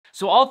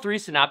So all three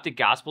synoptic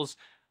gospels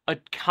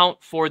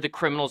account for the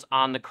criminals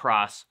on the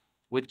cross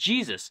with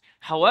Jesus.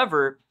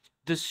 However,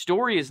 the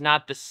story is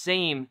not the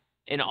same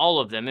in all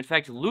of them. In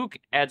fact, Luke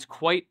adds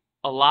quite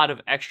a lot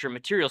of extra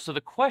material. So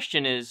the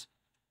question is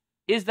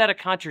that a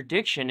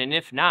contradiction? And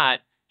if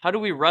not, how do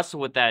we wrestle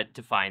with that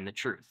to find the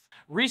truth?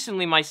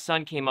 Recently, my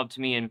son came up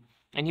to me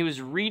and he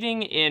was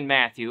reading in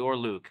Matthew or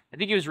Luke. I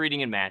think he was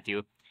reading in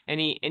Matthew. And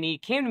he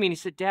came to me and he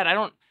said, Dad, I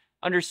don't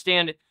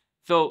understand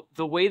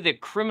the way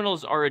that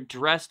criminals are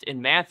addressed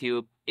in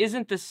Matthew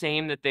isn't the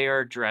same that they are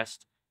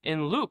addressed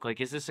in Luke.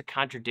 Like, is this a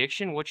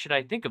contradiction? What should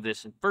I think of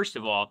this? And first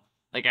of all,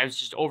 like, I was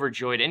just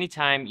overjoyed.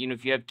 Anytime,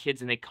 if you have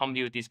kids and they come to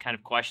you with these kind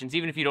of questions,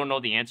 even if you don't know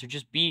the answer,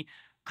 just be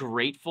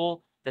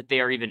grateful that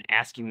they are even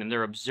asking them.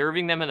 They're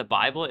observing them in the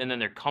Bible, and then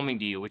they're coming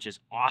to you, which is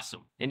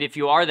awesome. And if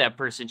you are that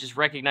person, just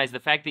recognize the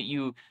fact that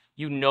you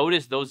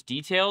notice those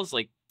details,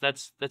 like,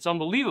 that's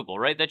unbelievable,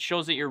 right? That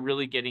shows that you're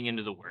really getting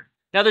into the Word.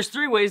 Now, there's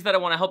three ways that I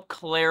want to help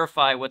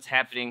clarify what's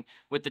happening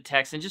with the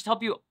text and just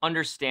help you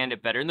understand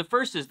it better. And the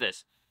first is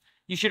this.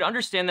 You should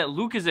understand that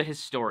Luke is a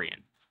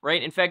historian,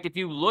 right? In fact, if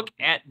you look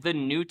at the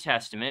New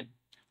Testament,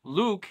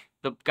 Luke,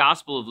 the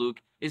Gospel of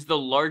Luke, is the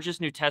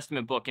largest New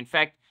Testament book. In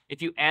fact,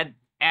 if you add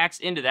Acts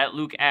into that,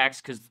 Luke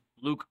Acts, because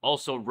Luke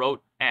also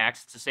wrote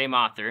Acts, it's the same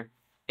author,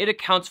 it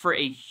accounts for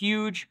a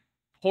huge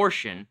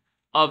portion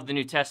of the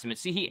New Testament.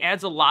 See, he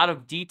adds a lot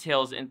of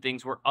details and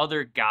things where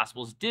other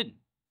Gospels didn't.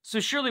 So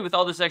surely with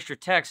all this extra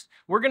text,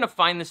 we're going to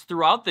find this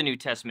throughout the New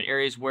Testament,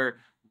 areas where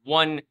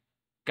one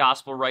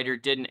Gospel writer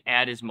didn't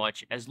add as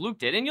much as Luke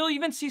did. And you'll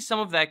even see some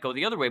of that go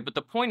the other way. But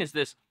the point is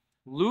this.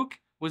 Luke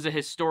was a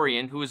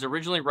historian who was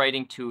originally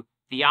writing to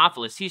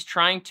Theophilus. He's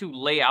trying to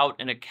lay out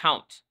an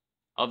account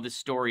of the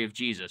story of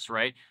Jesus,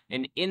 right?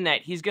 And in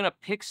that, he's going to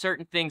pick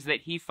certain things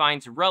that he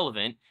finds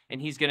relevant,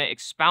 and he's going to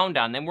expound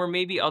on them where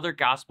maybe other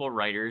Gospel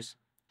writers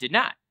did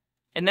not.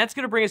 And that's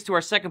going to bring us to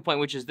our second point,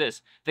 which is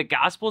this. The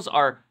Gospels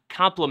are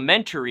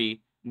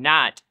complementary,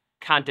 not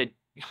contradictory.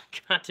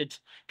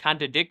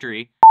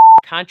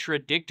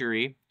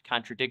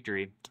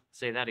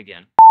 Say that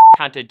again.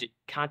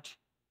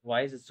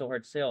 Why is it so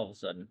hard to say all of a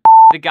sudden?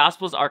 The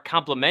Gospels are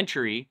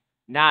complementary,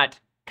 not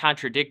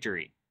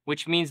contradictory,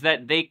 which means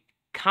that they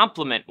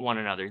complement one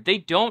another. They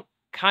don't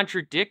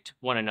contradict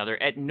one another.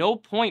 At no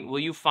point will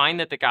you find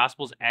that the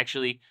Gospels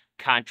actually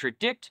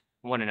contradict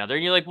one another.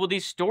 And you're like, well,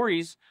 these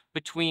stories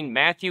between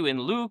Matthew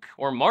and Luke,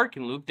 or Mark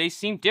and Luke, they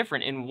seem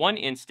different. In one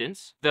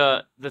instance,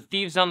 the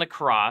thieves on the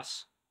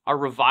cross are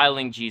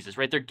reviling Jesus,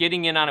 right? They're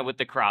getting in on it with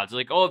the crowds.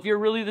 Like, oh, if you're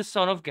really the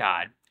Son of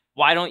God,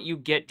 why don't you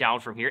get down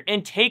from here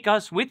and take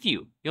us with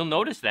you? You'll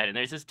notice that. And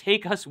there it says,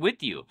 take us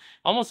with you,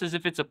 almost as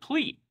if it's a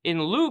plea.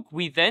 In Luke,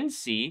 we then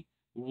see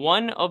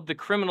one of the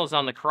criminals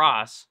on the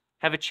cross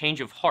have a change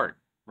of heart,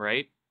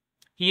 right?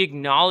 He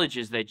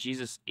acknowledges that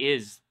Jesus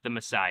is the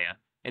Messiah.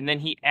 And then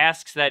he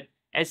asks that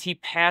as he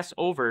pass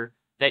over,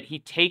 that he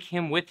take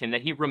him with him,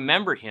 that he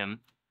remember him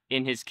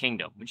in his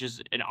kingdom, which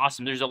is an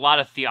awesome, there's a lot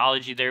of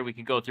theology there we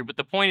could go through. But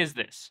the point is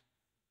this,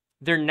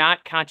 they're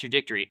not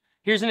contradictory.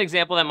 Here's an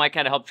example that might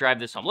kind of help drive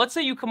this home. Let's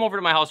say you come over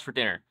to my house for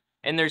dinner,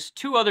 and there's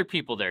two other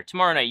people there.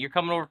 Tomorrow night, you're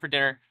coming over for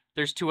dinner.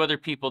 There's two other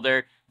people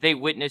there. They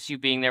witness you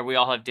being there. We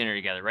all have dinner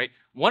together, right?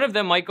 One of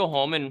them might go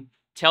home and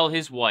tell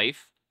his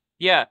wife,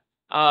 yeah,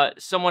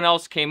 someone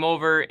else came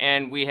over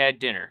and we had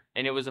dinner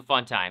and it was a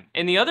fun time.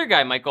 And the other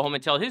guy might go home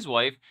and tell his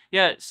wife,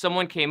 yeah,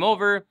 someone came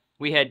over,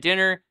 we had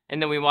dinner,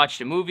 and then we watched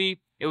a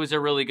movie. It was a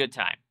really good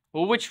time.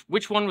 Well,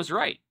 which one was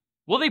right?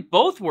 Well, they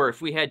both were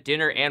if we had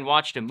dinner and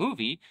watched a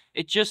movie.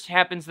 It just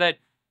happens that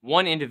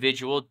one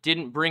individual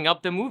didn't bring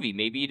up the movie.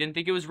 Maybe he didn't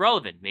think it was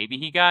relevant. Maybe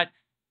he got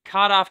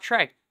caught off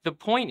track. The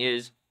point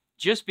is,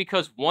 just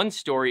because one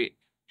story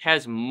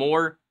has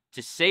more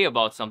to say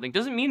about something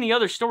doesn't mean the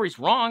other story's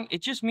wrong.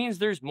 It just means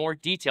there's more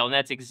detail. And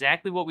that's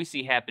exactly what we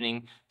see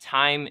happening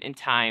time and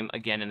time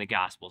again in the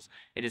Gospels.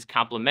 It is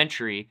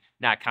complementary,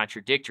 not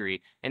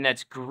contradictory. And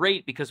that's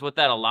great because what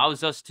that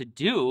allows us to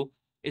do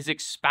is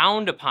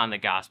expound upon the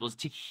Gospels,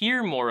 to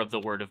hear more of the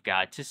Word of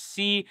God, to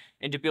see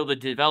and to be able to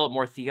develop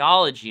more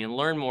theology and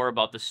learn more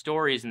about the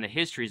stories and the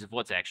histories of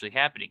what's actually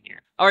happening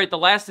here. All right, the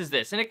last is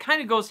this, and it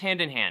kind of goes hand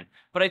in hand,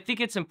 but I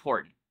think it's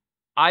important.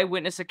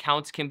 Eyewitness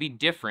accounts can be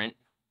different,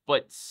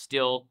 but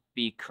still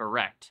be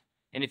correct.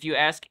 And if you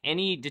ask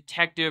any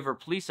detective or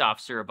police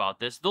officer about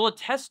this, they'll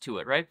attest to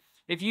it, right?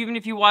 Even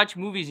if you watch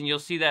movies, and you'll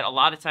see that a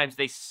lot of times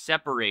they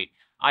separate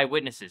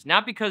eyewitnesses,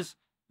 not because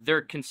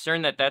they're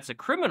concerned that that's a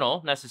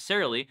criminal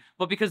necessarily,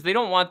 but because they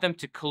don't want them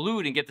to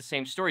collude and get the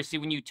same story. See,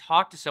 when you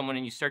talk to someone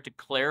and you start to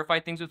clarify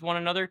things with one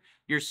another,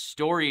 your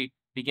story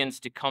begins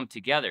to come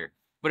together.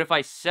 But if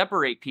I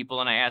separate people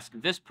and I ask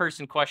this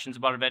person questions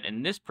about an event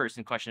and this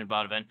person questions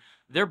about an event,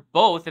 they're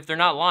both, if they're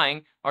not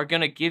lying, are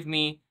going to give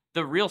me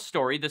the real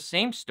story, the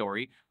same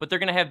story, but they're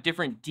going to have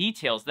different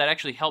details that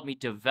actually help me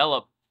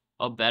develop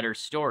a better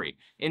story.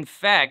 In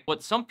fact,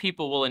 what some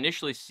people will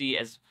initially see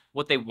as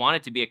what they want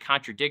it to be a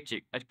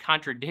contradiction,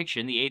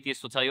 the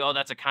atheist will tell you, oh,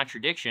 that's a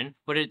contradiction,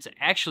 but it's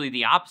actually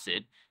the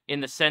opposite in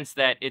the sense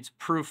that it's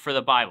proof for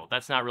the Bible.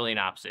 That's not really an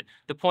opposite.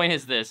 The point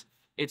is this.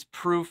 it's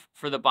proof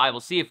for the Bible.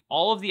 See, if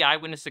all of the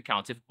eyewitness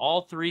accounts, if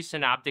all 3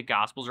 synoptic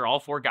gospels or all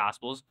 4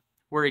 gospels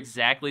were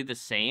exactly the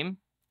same,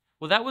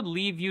 well, that would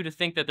leave you to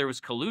think that there was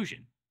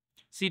collusion.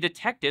 See,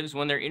 detectives,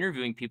 when they're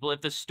interviewing people,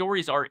 if the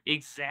stories are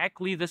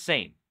exactly the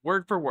same,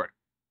 word for word,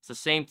 it's the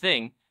same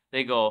thing,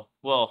 they go,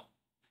 well,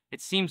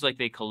 it seems like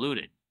they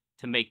colluded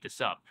to make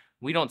this up.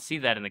 We don't see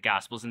that in the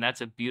Gospels, and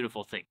that's a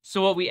beautiful thing.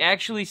 So what we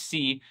actually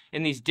see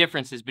in these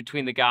differences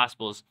between the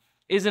Gospels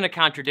isn't a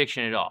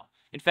contradiction at all.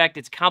 In fact,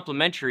 it's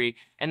complementary,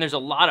 and there's a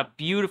lot of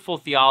beautiful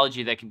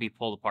theology that can be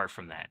pulled apart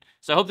from that.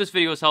 So I hope this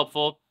video was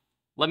helpful.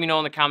 Let me know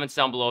in the comments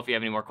down below if you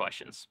have any more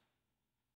questions.